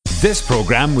This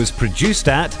programme was produced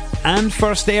at and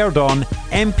first aired on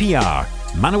MPR,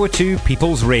 Manawatu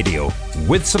People's Radio,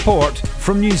 with support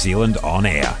from New Zealand On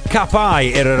Air. Ka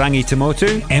pai Irarangi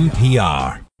Tamotu,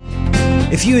 MPR.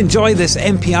 If you enjoy this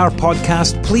MPR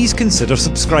podcast, please consider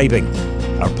subscribing.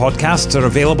 Our podcasts are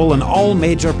available on all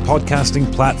major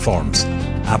podcasting platforms: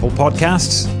 Apple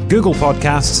Podcasts, Google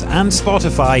Podcasts and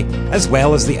Spotify, as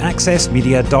well as the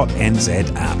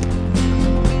accessmedia.nz app.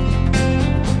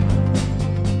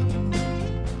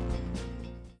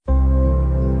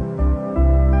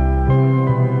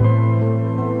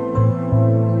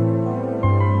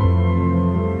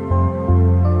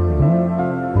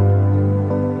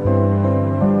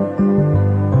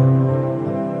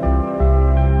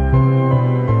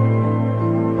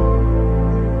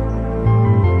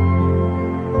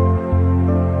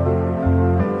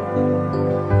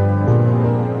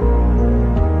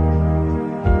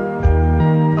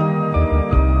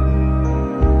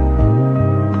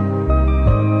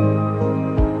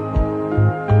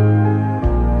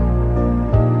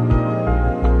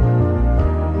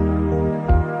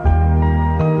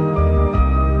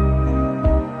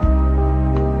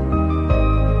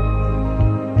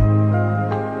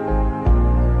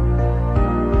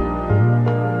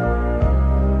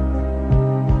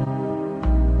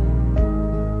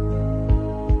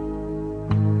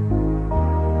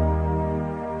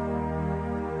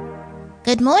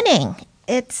 Good morning.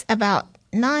 It's about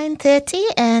 9:30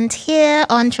 and here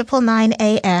on 999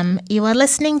 AM, you are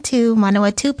listening to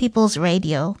Manawatu People's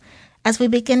Radio as we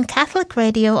begin Catholic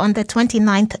Radio on the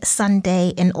 29th Sunday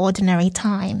in Ordinary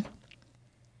Time.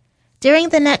 During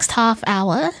the next half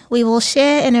hour, we will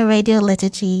share in a radio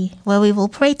liturgy where we will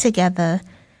pray together,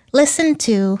 listen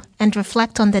to and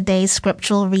reflect on the day's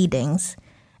scriptural readings,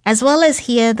 as well as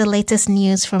hear the latest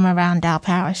news from around our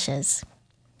parishes.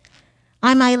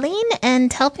 I'm Eileen,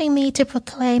 and helping me to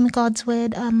proclaim God's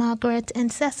word are Margaret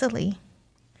and Cecily.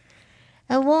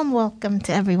 A warm welcome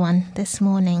to everyone this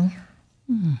morning.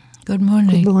 Good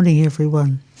morning. Good morning,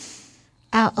 everyone.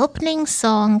 Our opening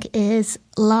song is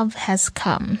Love Has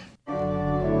Come.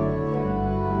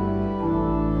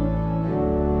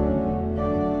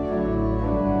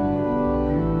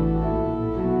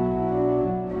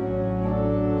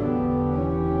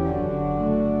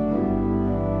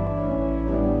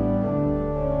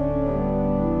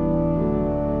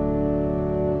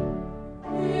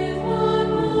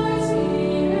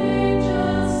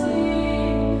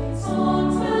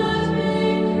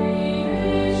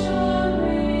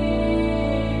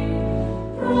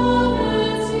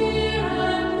 Prophecy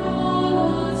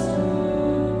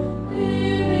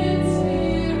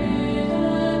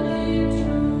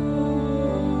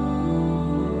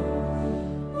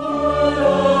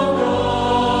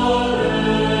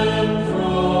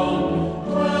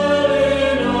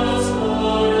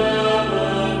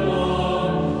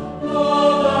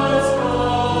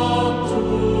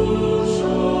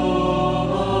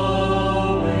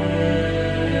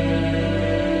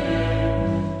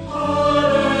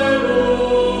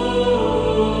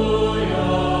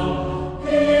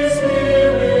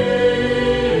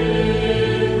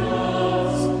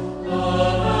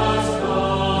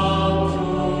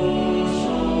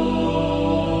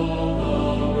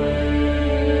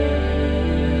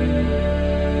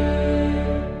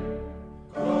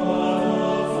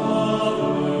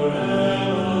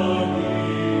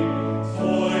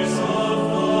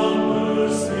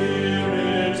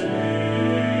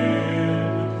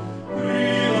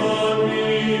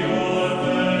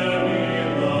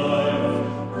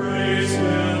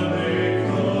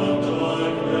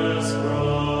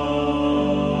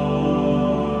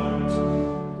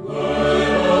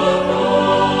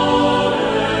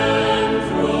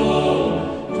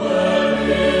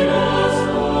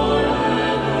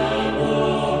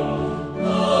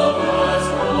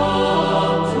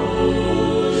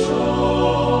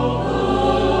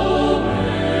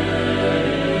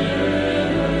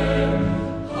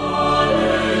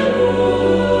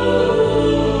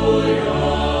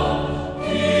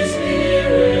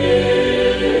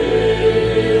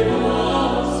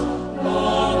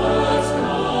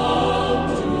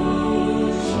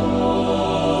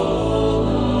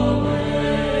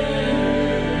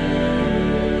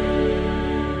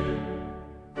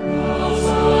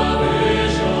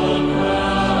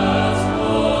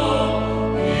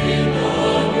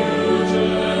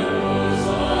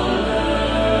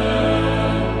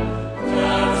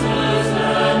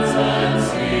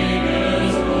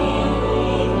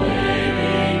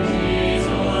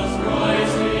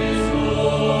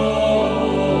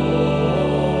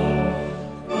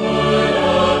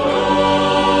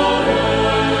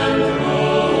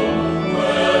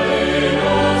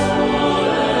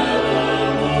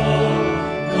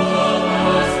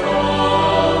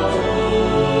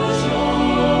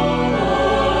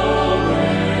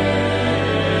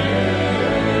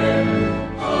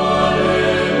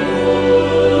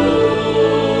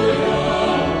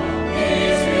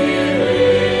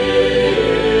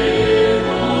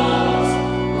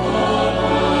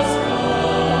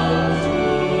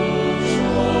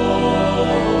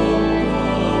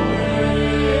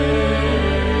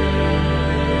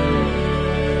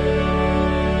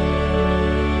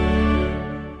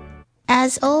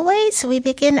As always, we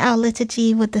begin our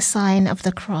liturgy with the sign of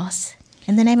the cross.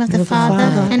 In the name of the Father,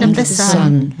 and of the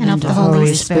Son, and of the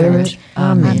Holy Spirit.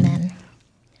 Amen.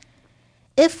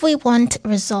 If we want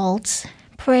results,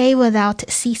 pray without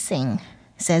ceasing,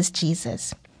 says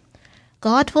Jesus.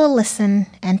 God will listen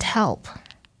and help.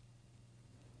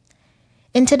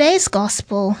 In today's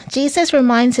Gospel, Jesus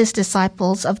reminds his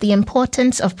disciples of the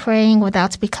importance of praying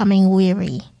without becoming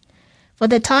weary. For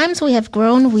the times we have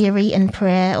grown weary in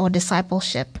prayer or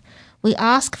discipleship, we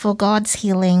ask for God's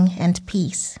healing and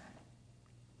peace.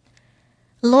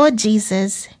 Lord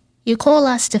Jesus, you call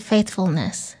us to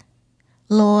faithfulness.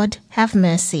 Lord, have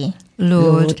mercy.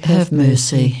 Lord, have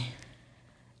mercy.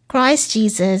 Christ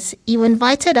Jesus, you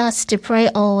invited us to pray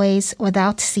always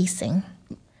without ceasing.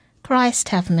 Christ,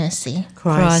 have mercy.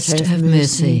 Christ, have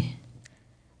mercy.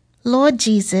 Lord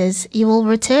Jesus, you will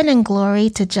return in glory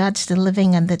to judge the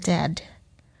living and the dead.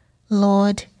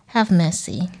 Lord, have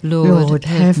mercy. Lord,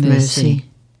 have mercy.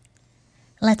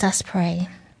 Let us pray.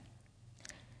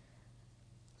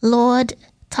 Lord,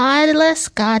 tireless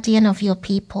guardian of your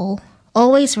people,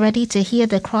 always ready to hear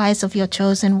the cries of your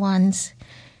chosen ones,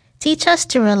 teach us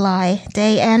to rely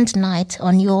day and night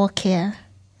on your care.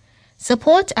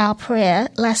 Support our prayer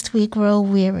lest we grow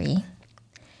weary.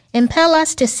 Impel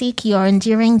us to seek your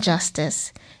enduring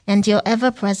justice and your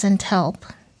ever-present help.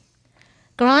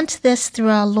 Grant this through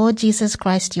our Lord Jesus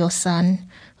Christ, your Son,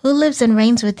 who lives and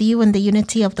reigns with you in the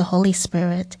unity of the Holy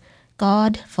Spirit,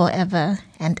 God, forever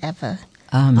and ever.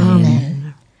 Amen.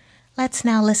 Amen. Let's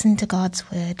now listen to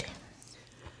God's word.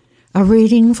 A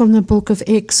reading from the book of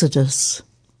Exodus.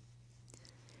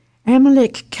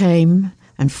 Amalek came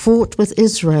and fought with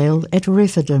Israel at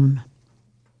Rephidim.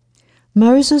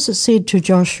 Moses said to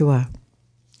Joshua,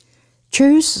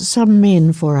 "Choose some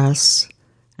men for us,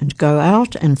 and go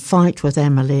out and fight with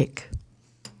Amalek.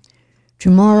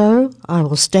 Tomorrow I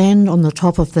will stand on the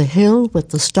top of the hill with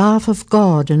the staff of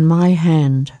God in my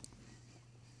hand."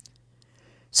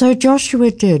 So Joshua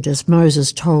did as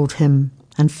Moses told him,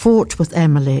 and fought with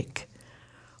Amalek,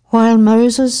 while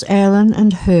Moses, Aaron,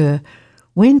 and Hur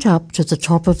went up to the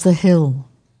top of the hill.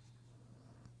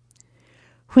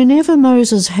 Whenever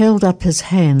Moses held up his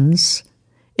hands,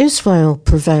 Israel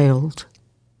prevailed,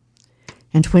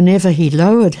 and whenever he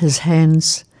lowered his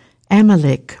hands,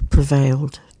 Amalek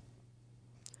prevailed.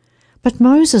 But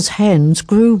Moses' hands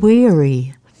grew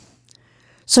weary,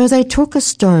 so they took a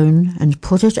stone and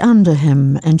put it under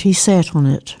him, and he sat on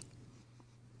it.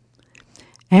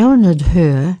 Aaron and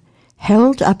Hur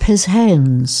held up his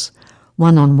hands,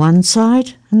 one on one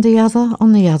side and the other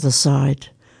on the other side,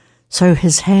 so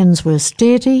his hands were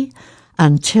steady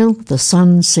until the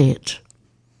sun set.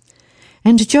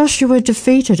 And Joshua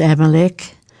defeated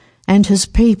Amalek and his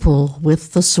people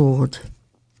with the sword.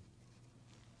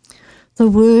 The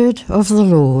word of the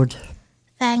Lord.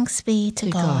 Thanks be to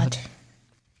God.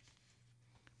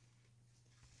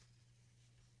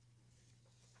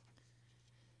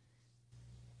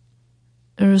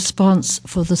 A response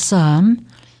for the psalm.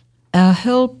 Our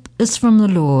help is from the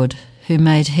Lord, who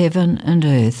made heaven and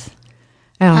earth.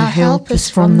 Our help is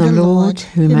from the Lord,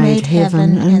 who made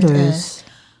heaven and earth.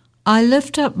 I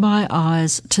lift up my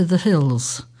eyes to the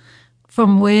hills.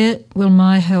 From where will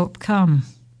my help come?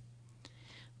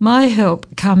 My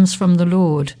help comes from the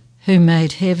Lord, who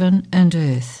made heaven and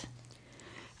earth.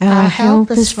 Our help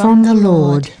is from the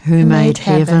Lord, who made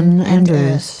heaven and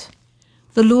earth.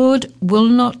 The Lord will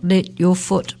not let your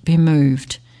foot be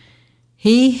moved.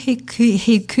 He who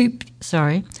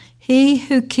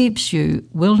keeps you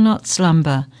will not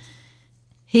slumber.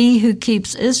 He who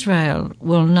keeps Israel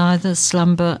will neither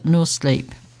slumber nor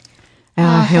sleep.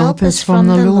 Our help is from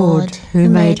the Lord, who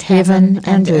made heaven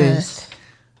and earth.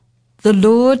 The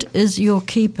Lord is your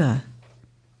keeper.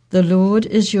 The Lord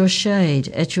is your shade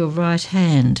at your right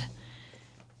hand.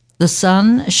 The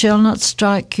sun shall not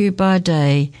strike you by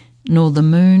day, nor the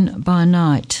moon by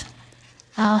night.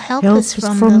 Our help is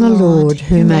from the Lord,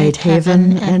 who made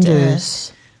heaven and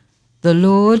earth. The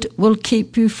Lord will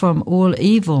keep you from all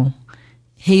evil.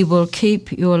 He will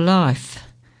keep your life.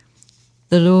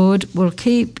 The Lord will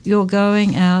keep your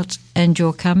going out and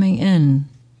your coming in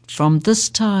from this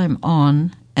time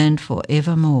on and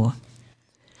forevermore.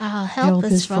 Our help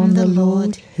is from the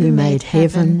Lord, who made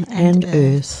heaven and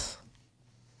earth.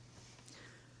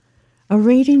 A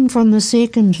reading from the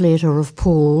second letter of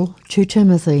Paul to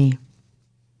Timothy.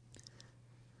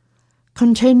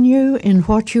 Continue in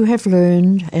what you have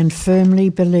learned and firmly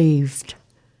believed,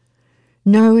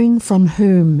 knowing from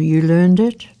whom you learned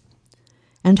it,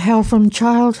 and how from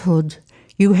childhood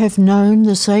you have known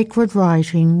the sacred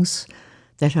writings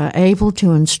that are able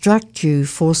to instruct you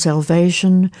for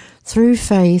salvation through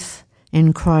faith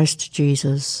in Christ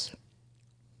Jesus.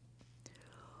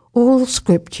 All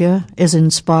Scripture is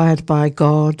inspired by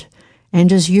God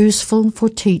and is useful for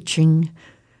teaching,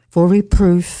 for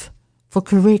reproof, for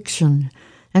correction,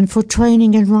 and for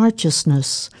training in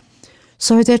righteousness,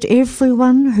 so that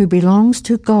everyone who belongs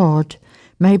to God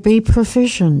may be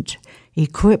proficient,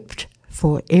 equipped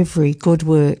for every good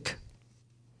work.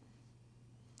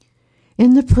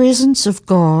 In the presence of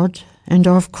God and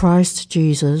of Christ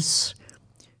Jesus,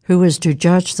 who is to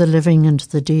judge the living and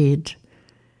the dead,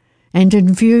 and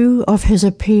in view of his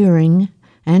appearing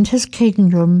and his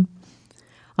kingdom,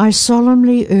 I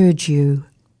solemnly urge you,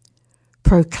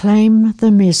 proclaim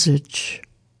the message.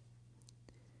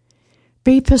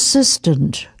 Be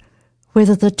persistent,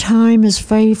 whether the time is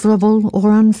favourable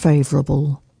or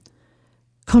unfavourable.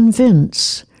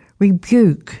 Convince,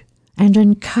 rebuke, and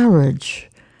encourage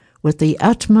with the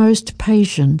utmost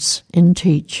patience in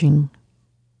teaching.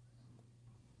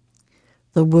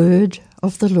 The word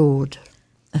of the Lord.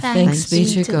 Thanks be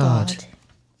to God.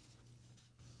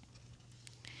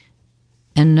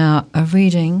 And now a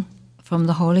reading from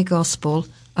the Holy Gospel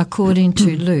according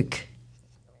to Luke.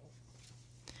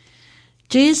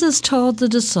 Jesus told the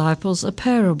disciples a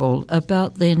parable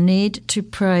about their need to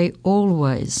pray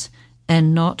always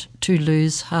and not to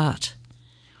lose heart.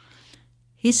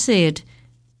 He said,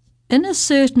 "In a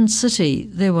certain city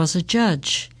there was a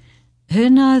judge who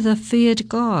neither feared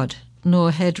God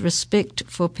nor had respect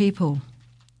for people.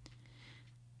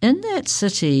 In that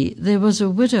city there was a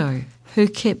widow who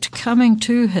kept coming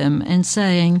to him and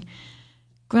saying,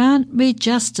 'Grant me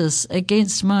justice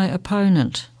against my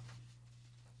opponent.'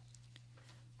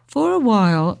 For a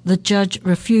while the judge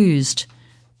refused,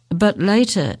 but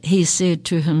later he said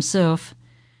to himself,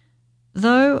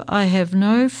 'Though I have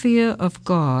no fear of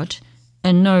God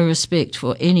and no respect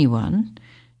for anyone,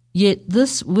 yet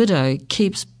this widow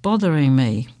keeps bothering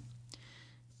me.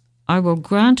 I will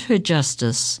grant her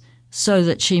justice so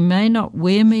that she may not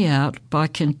wear me out by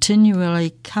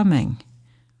continually coming.'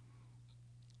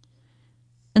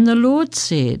 And the Lord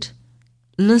said,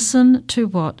 'Listen to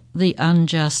what the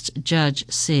unjust judge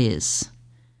says.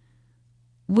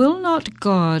 Will not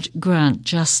God grant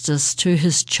justice to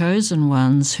his chosen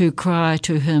ones who cry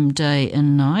to him day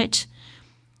and night?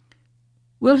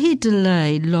 Will he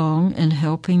delay long in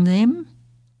helping them?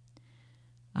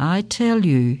 I tell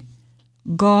you,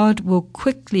 God will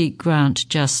quickly grant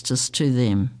justice to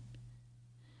them.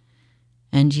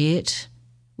 And yet,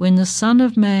 when the Son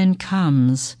of Man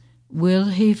comes, will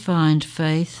he find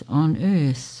faith on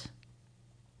earth?"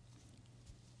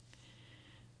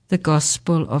 The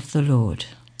Gospel of the Lord.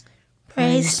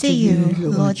 Praise to you,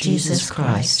 Lord Jesus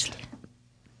Christ.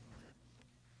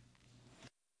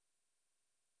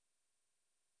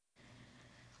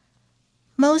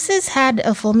 Moses had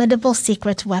a formidable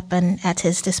secret weapon at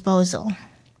his disposal,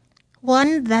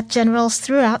 one that generals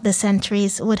throughout the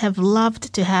centuries would have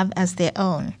loved to have as their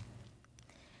own.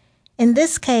 In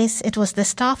this case, it was the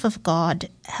staff of God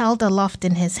held aloft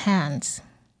in his hands.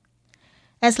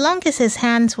 As long as his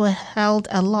hands were held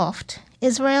aloft,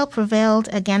 Israel prevailed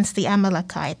against the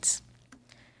Amalekites.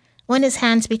 When his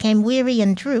hands became weary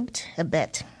and drooped a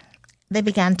bit, they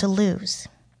began to lose.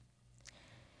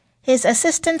 His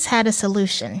assistants had a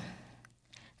solution.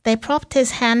 They propped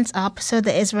his hands up so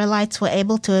the Israelites were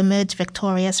able to emerge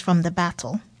victorious from the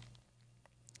battle.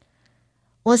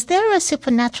 Was there a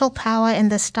supernatural power in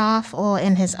the staff or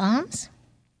in his arms?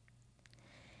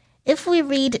 If we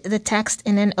read the text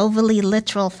in an overly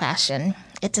literal fashion,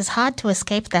 it is hard to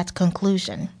escape that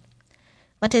conclusion.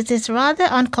 But it is rather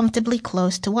uncomfortably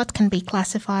close to what can be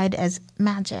classified as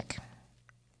magic.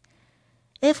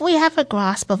 If we have a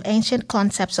grasp of ancient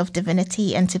concepts of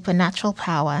divinity and supernatural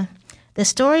power, the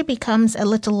story becomes a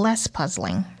little less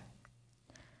puzzling.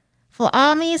 For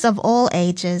armies of all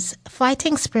ages,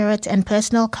 fighting spirit and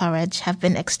personal courage have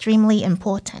been extremely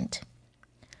important.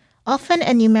 Often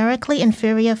a numerically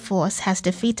inferior force has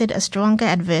defeated a stronger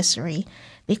adversary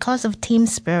because of team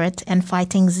spirit and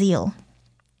fighting zeal.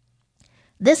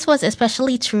 This was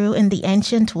especially true in the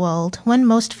ancient world when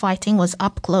most fighting was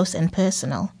up close and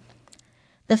personal.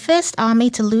 The first army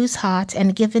to lose heart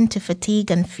and give in to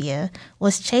fatigue and fear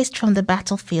was chased from the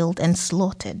battlefield and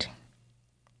slaughtered.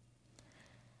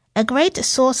 A great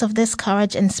source of this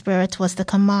courage and spirit was the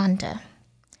commander,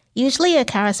 usually a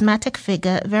charismatic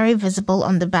figure very visible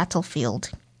on the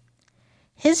battlefield.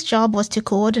 His job was to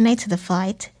coordinate the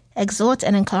fight, exhort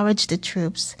and encourage the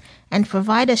troops, and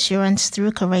provide assurance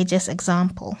through courageous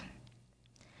example.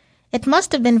 It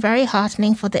must have been very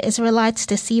heartening for the Israelites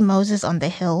to see Moses on the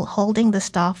hill holding the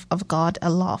staff of God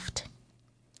aloft.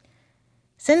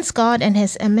 Since God and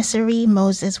his emissary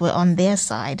Moses were on their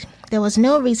side, there was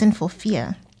no reason for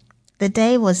fear. The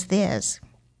day was theirs.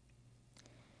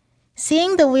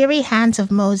 Seeing the weary hands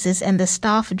of Moses and the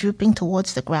staff drooping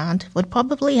towards the ground would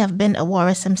probably have been a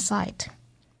worrisome sight.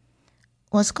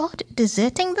 Was God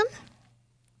deserting them?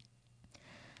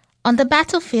 On the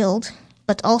battlefield,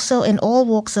 but also in all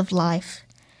walks of life,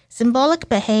 symbolic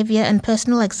behavior and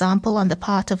personal example on the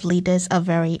part of leaders are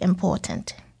very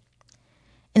important.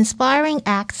 Inspiring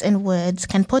acts and words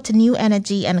can put new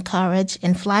energy and courage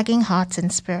in flagging hearts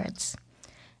and spirits,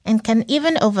 and can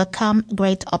even overcome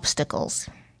great obstacles.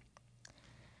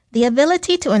 The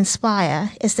ability to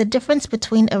inspire is the difference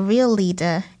between a real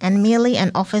leader and merely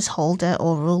an office holder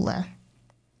or ruler.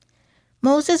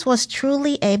 Moses was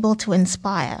truly able to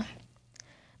inspire,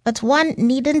 but one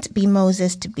needn't be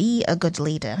Moses to be a good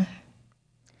leader.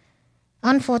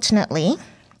 Unfortunately,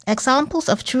 examples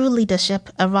of true leadership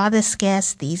are rather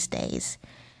scarce these days,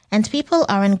 and people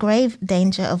are in grave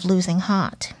danger of losing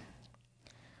heart.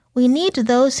 We need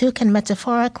those who can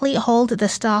metaphorically hold the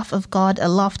staff of God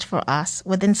aloft for us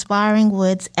with inspiring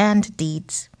words and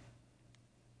deeds.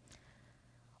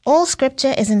 All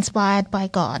scripture is inspired by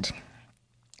God,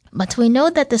 but we know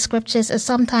that the scriptures are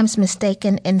sometimes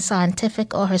mistaken in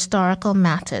scientific or historical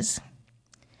matters.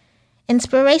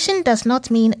 Inspiration does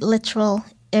not mean literal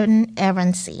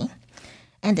inerrancy,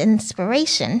 and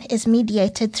inspiration is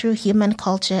mediated through human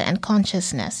culture and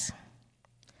consciousness.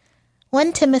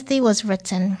 When Timothy was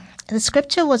written, the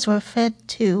scripture referred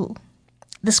to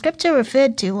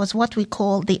was what we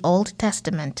call the Old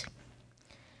Testament.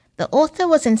 The author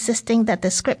was insisting that the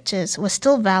scriptures were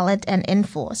still valid and in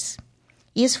force,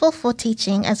 useful for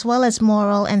teaching as well as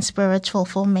moral and spiritual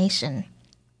formation.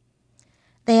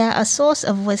 They are a source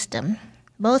of wisdom,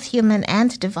 both human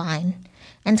and divine,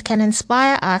 and can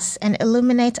inspire us and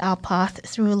illuminate our path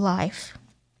through life.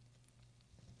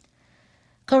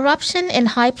 Corruption in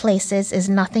high places is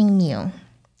nothing new,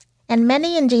 and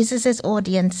many in Jesus'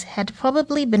 audience had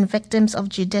probably been victims of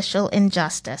judicial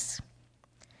injustice.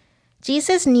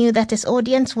 Jesus knew that his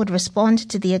audience would respond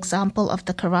to the example of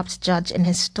the corrupt judge in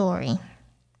his story.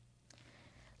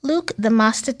 Luke, the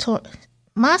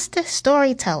master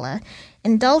storyteller,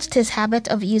 indulged his habit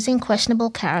of using questionable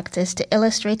characters to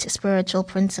illustrate spiritual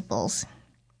principles.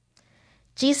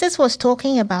 Jesus was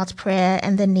talking about prayer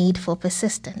and the need for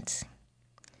persistence.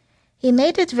 He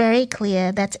made it very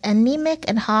clear that anemic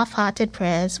and half-hearted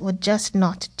prayers would just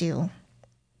not do.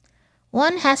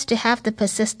 One has to have the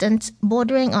persistence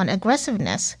bordering on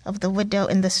aggressiveness of the widow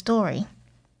in the story.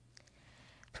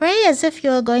 Pray as if you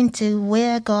are going to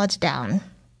wear God down.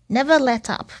 Never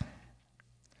let up.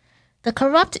 The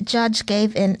corrupt judge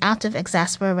gave in out of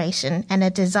exasperation and a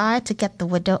desire to get the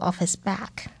widow off his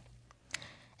back.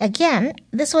 Again,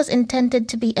 this was intended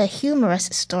to be a humorous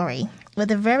story with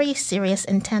a very serious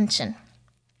intention.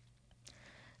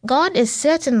 God is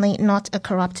certainly not a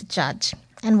corrupt judge,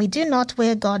 and we do not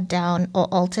wear God down or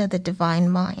alter the divine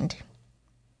mind.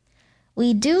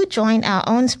 We do join our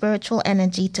own spiritual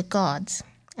energy to God's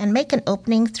and make an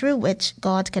opening through which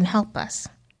God can help us.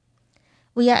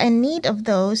 We are in need of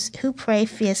those who pray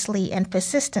fiercely and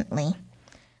persistently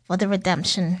for the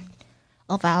redemption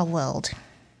of our world.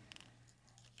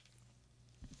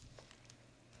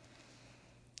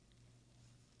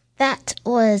 That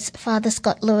was Father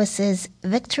Scott Lewis's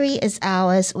Victory is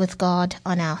Ours with God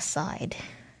on Our Side.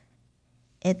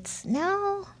 It's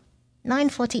now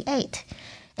 9:48,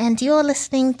 and you're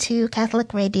listening to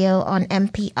Catholic Radio on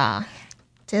MPR.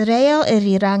 Te reo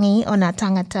irirangi o ngā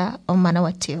tangata o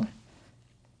Manawatu.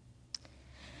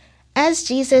 As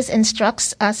Jesus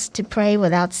instructs us to pray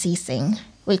without ceasing,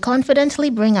 we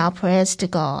confidently bring our prayers to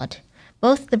God,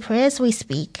 both the prayers we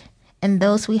speak and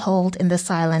those we hold in the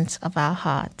silence of our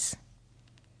hearts.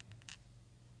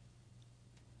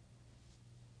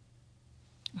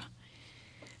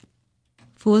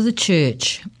 For the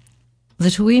Church,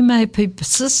 that we may be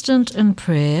persistent in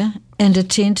prayer and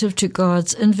attentive to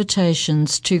God's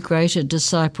invitations to greater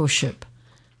discipleship,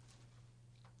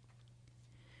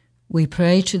 we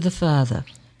pray to the Father.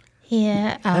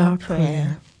 Hear our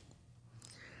prayer.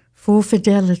 For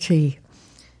fidelity,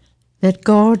 that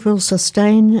God will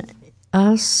sustain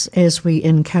us as we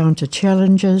encounter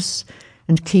challenges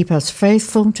and keep us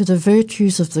faithful to the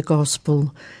virtues of the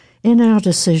gospel in our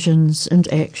decisions and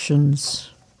actions.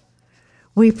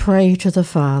 We pray to the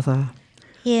Father.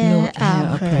 Hear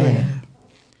our prayer.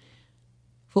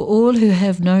 For all who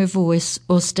have no voice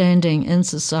or standing in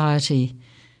society,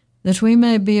 that we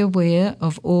may be aware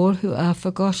of all who are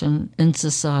forgotten in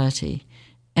society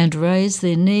and raise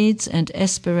their needs and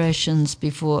aspirations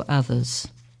before others.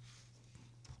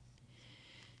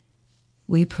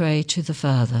 We pray to the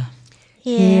Father.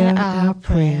 Hear our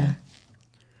prayer.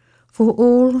 For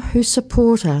all who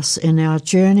support us in our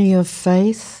journey of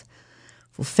faith,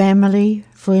 for family,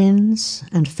 friends,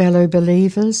 and fellow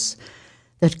believers,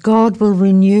 that God will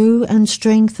renew and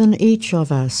strengthen each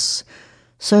of us,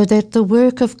 so that the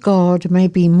work of God may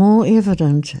be more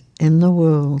evident in the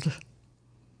world.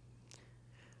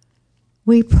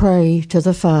 We pray to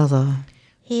the Father.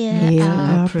 Hear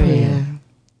our prayer.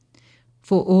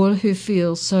 For all who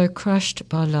feel so crushed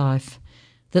by life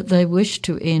that they wish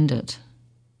to end it,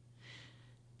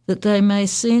 that they may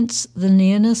sense the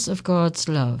nearness of God's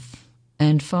love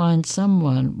and find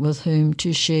someone with whom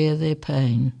to share their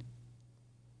pain.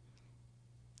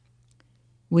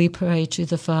 We pray to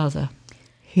the Father.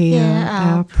 Hear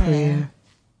our prayer.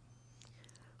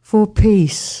 For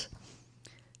peace,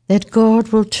 that God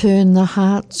will turn the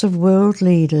hearts of world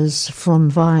leaders from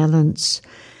violence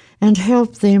and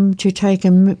help them to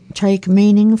take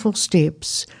meaningful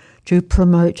steps to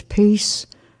promote peace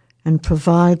and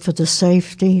provide for the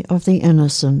safety of the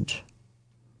innocent.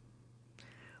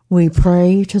 We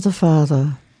pray to the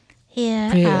Father.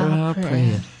 Hear our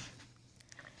prayer.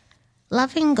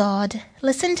 Loving God,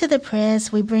 listen to the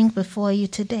prayers we bring before you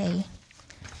today.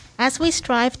 As we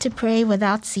strive to pray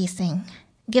without ceasing,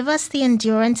 give us the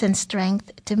endurance and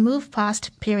strength to move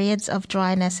past periods of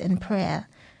dryness in prayer,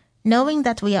 knowing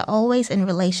that we are always in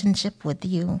relationship with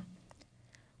you.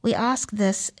 We ask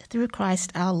this through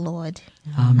Christ our Lord.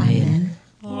 Amen.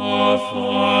 Our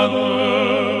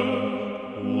Father,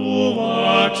 who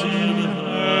art in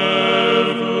heaven,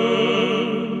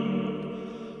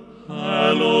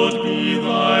 hallowed be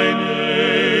thy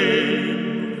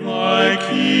name, thy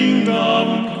kingdom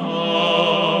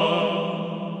come,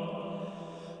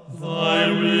 thy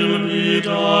will be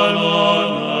done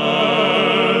on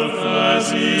earth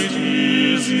as it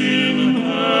is in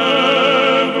heaven.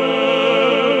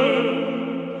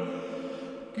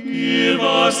 Give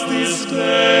us this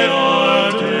day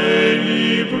our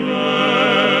daily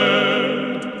bread,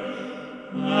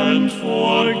 and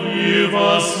forgive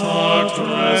us our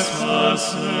trespasses,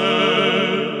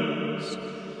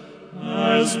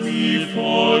 as we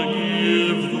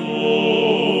forgive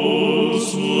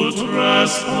those who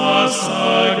trespass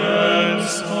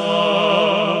against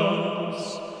us.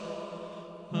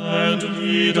 And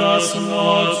lead us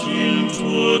not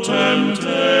into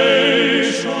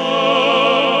temptation,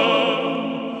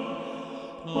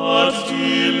 but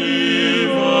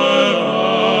deliver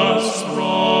us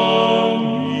from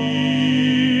evil.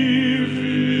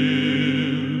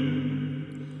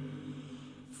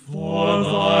 For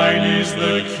thine is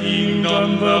the kingdom,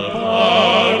 the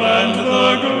power, and the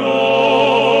glory,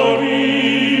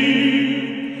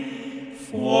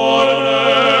 forever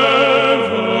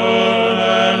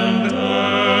and ever.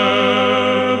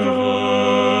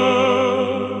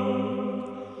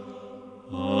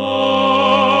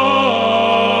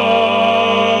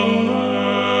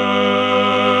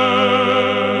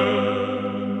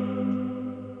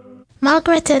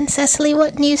 Margaret and Cecily,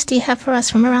 what news do you have for us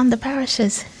from around the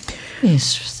parishes?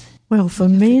 Yes. Well, for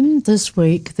men this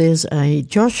week, there's a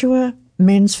Joshua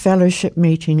Men's Fellowship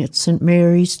meeting at St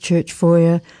Mary's Church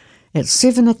Foyer at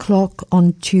 7 o'clock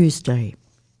on Tuesday.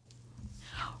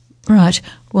 Right.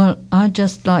 Well, I'd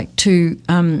just like to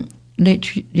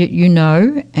let you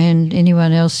know, and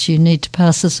anyone else you need to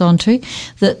pass this on to,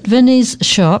 that Vinnie's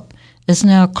shop is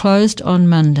now closed on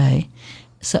Monday.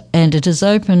 And it is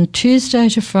open Tuesday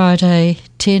to Friday,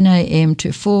 10 a.m.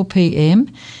 to 4 p.m,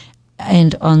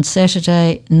 and on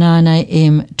Saturday, 9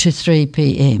 a.m. to 3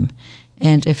 p.m.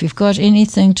 And if you've got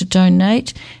anything to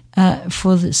donate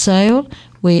for the sale,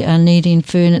 they are needing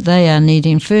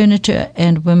furniture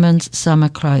and women's summer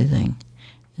clothing.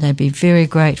 They'd be very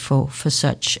grateful for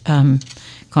such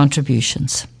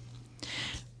contributions.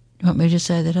 You want me to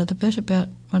say that other bit about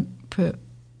what per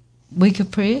week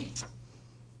of prayer?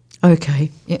 Okay.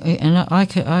 Yeah, and I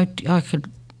could.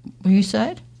 Will you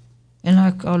say it? And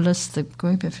I'll list the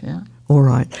group if you like. All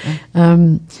right.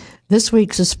 This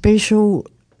week's a special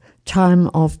time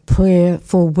of prayer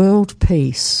for world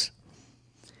peace.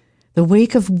 The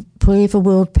week of prayer for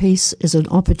world peace is an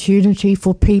opportunity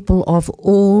for people of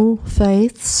all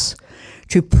faiths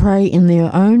to pray in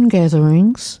their own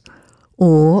gatherings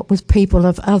or with people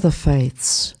of other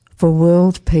faiths for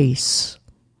world peace.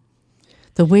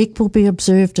 The week will be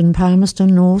observed in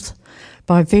Palmerston North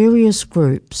by various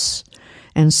groups,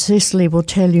 and Cecily will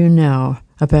tell you now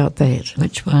about that.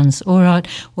 Which ones? All right.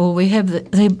 Well, we have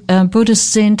the Buddhist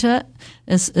Centre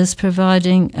is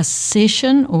providing a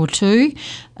session or two.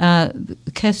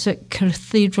 Catholic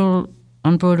Cathedral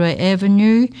on Broadway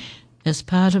Avenue is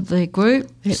part of the group.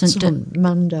 It's on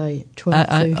Monday,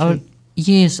 12:30.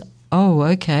 Yes. Oh,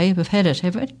 okay. We've had it,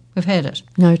 have we? We've had it.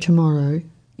 No, tomorrow.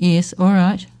 Yes, all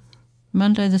right.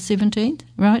 Monday the 17th,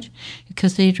 right?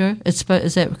 Cathedral. Is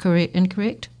that correct?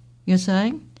 Incorrect? You're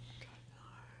saying?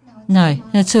 No,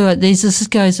 that's all right. This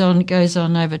goes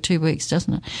on over 2 weeks,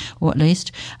 doesn't it? Or at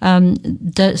least.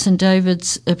 St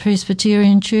David's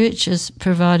Presbyterian Church is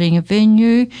providing a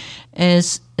venue,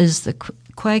 as is the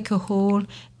Quaker Hall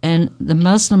and the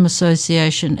Muslim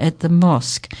Association at the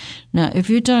mosque. Now, if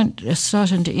you don't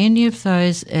slot into any of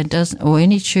those or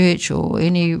any church or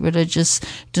any religious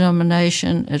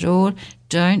denomination at all,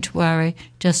 don't worry.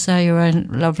 Just say your own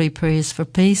lovely prayers for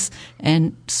peace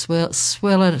and swell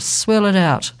it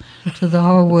out to the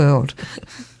whole world.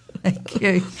 Thank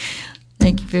you.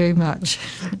 Thank you very much.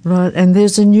 Right, and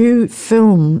there's a new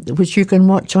film which you can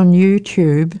watch on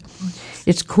YouTube.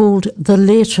 It's called The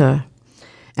Letter,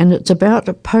 and it's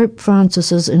about Pope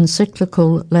Francis's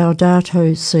encyclical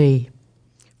Laudato Si.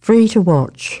 Free to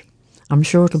watch. I'm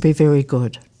sure it'll be very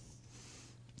good.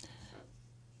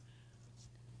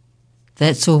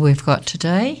 That's all we've got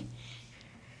today.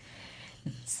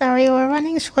 Sorry, we're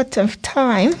running short of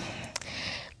time.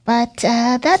 But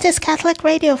that is Catholic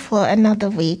Radio for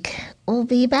another week. We'll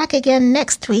be back again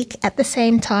next week at the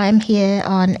same time here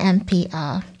on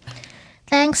MPR.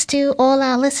 Thanks to all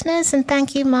our listeners, and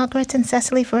thank you, Margaret and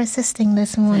Cecily, for assisting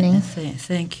this morning.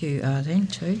 Thank you, Arlene,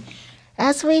 too.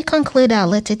 As we conclude our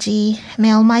liturgy,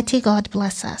 may Almighty God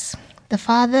bless us, the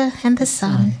Father and the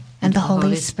Son and the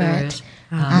Holy Spirit.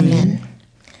 Amen.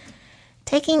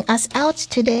 Taking us out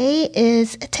today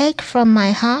is Take From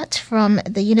My Heart from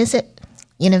the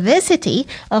University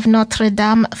of Notre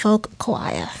Dame Folk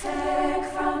Choir. Take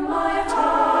from my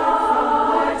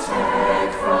heart,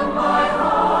 take from my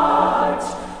heart,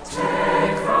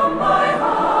 take from my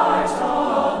heart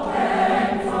all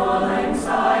painful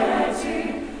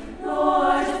anxiety.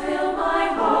 Lord, fill my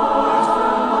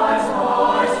heart,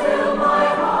 Lord, fill my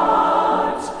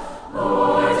heart,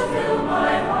 Lord, fill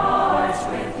my heart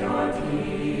with your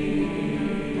peace.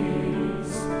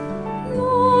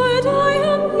 Lord, I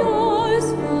am yours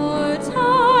for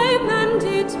time and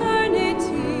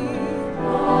eternity.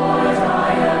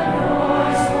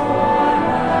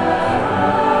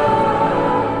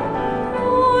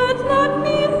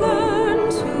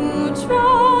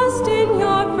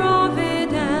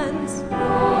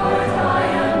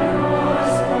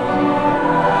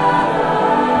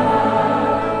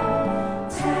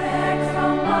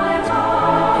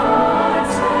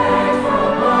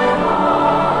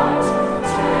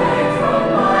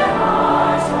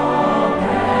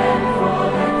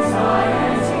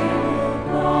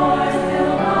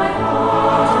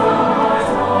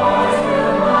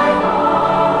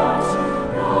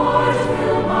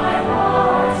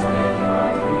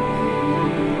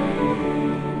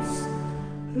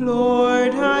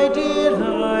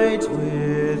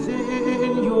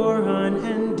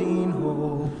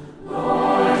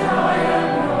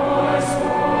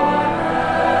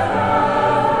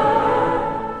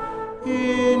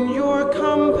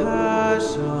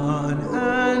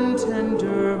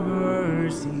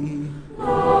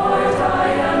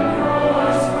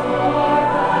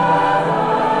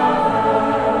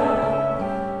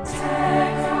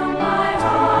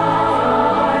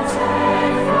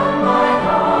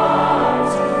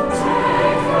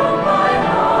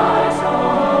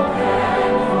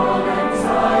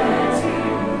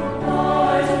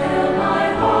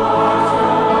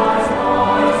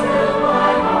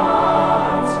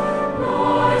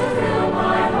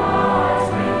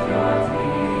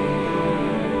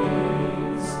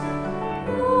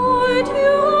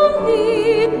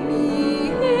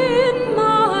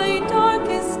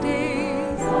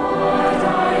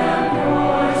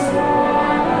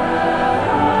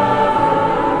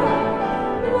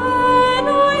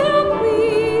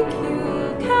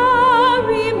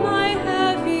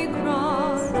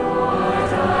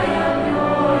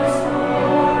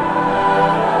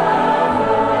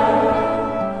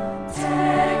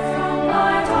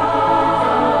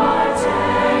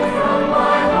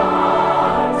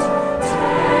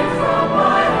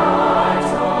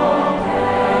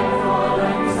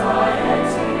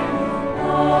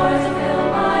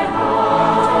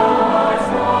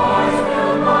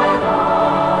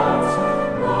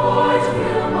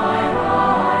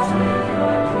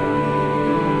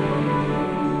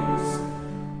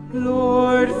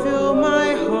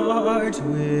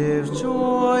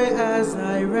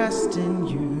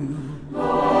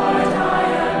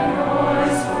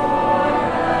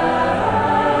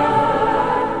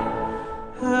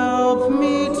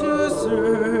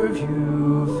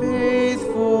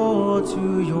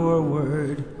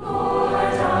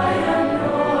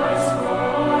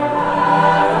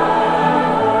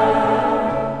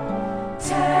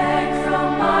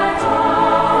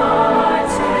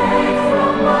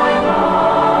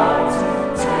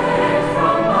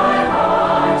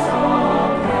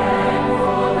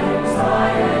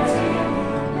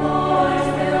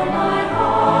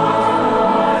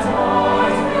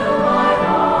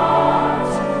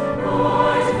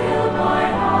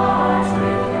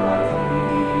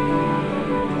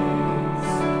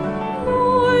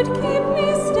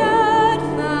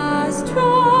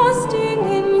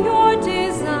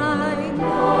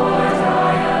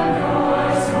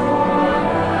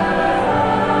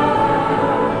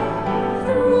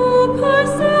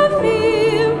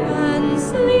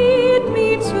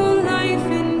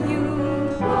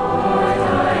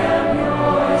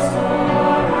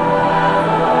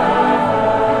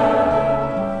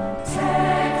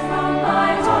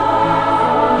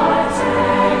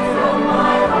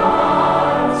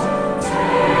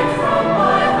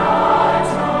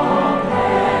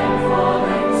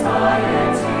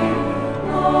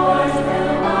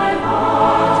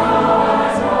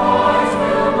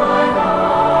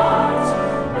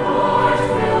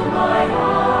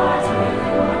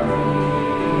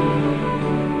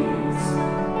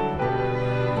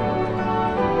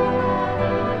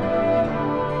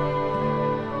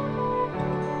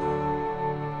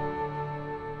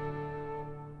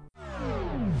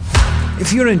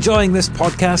 If you're enjoying this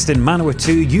podcast in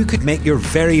Manawatu, you could make your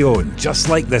very own, just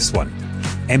like this one.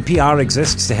 NPR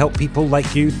exists to help people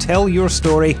like you tell your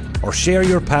story or share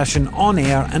your passion on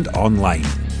air and online.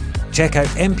 Check out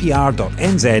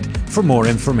npr.nz for more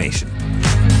information.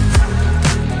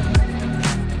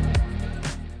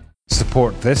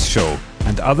 Support this show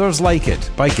and others like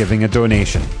it by giving a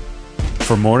donation.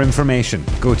 For more information,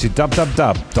 go to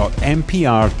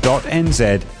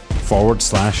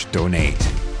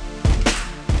www.npr.nz/donate.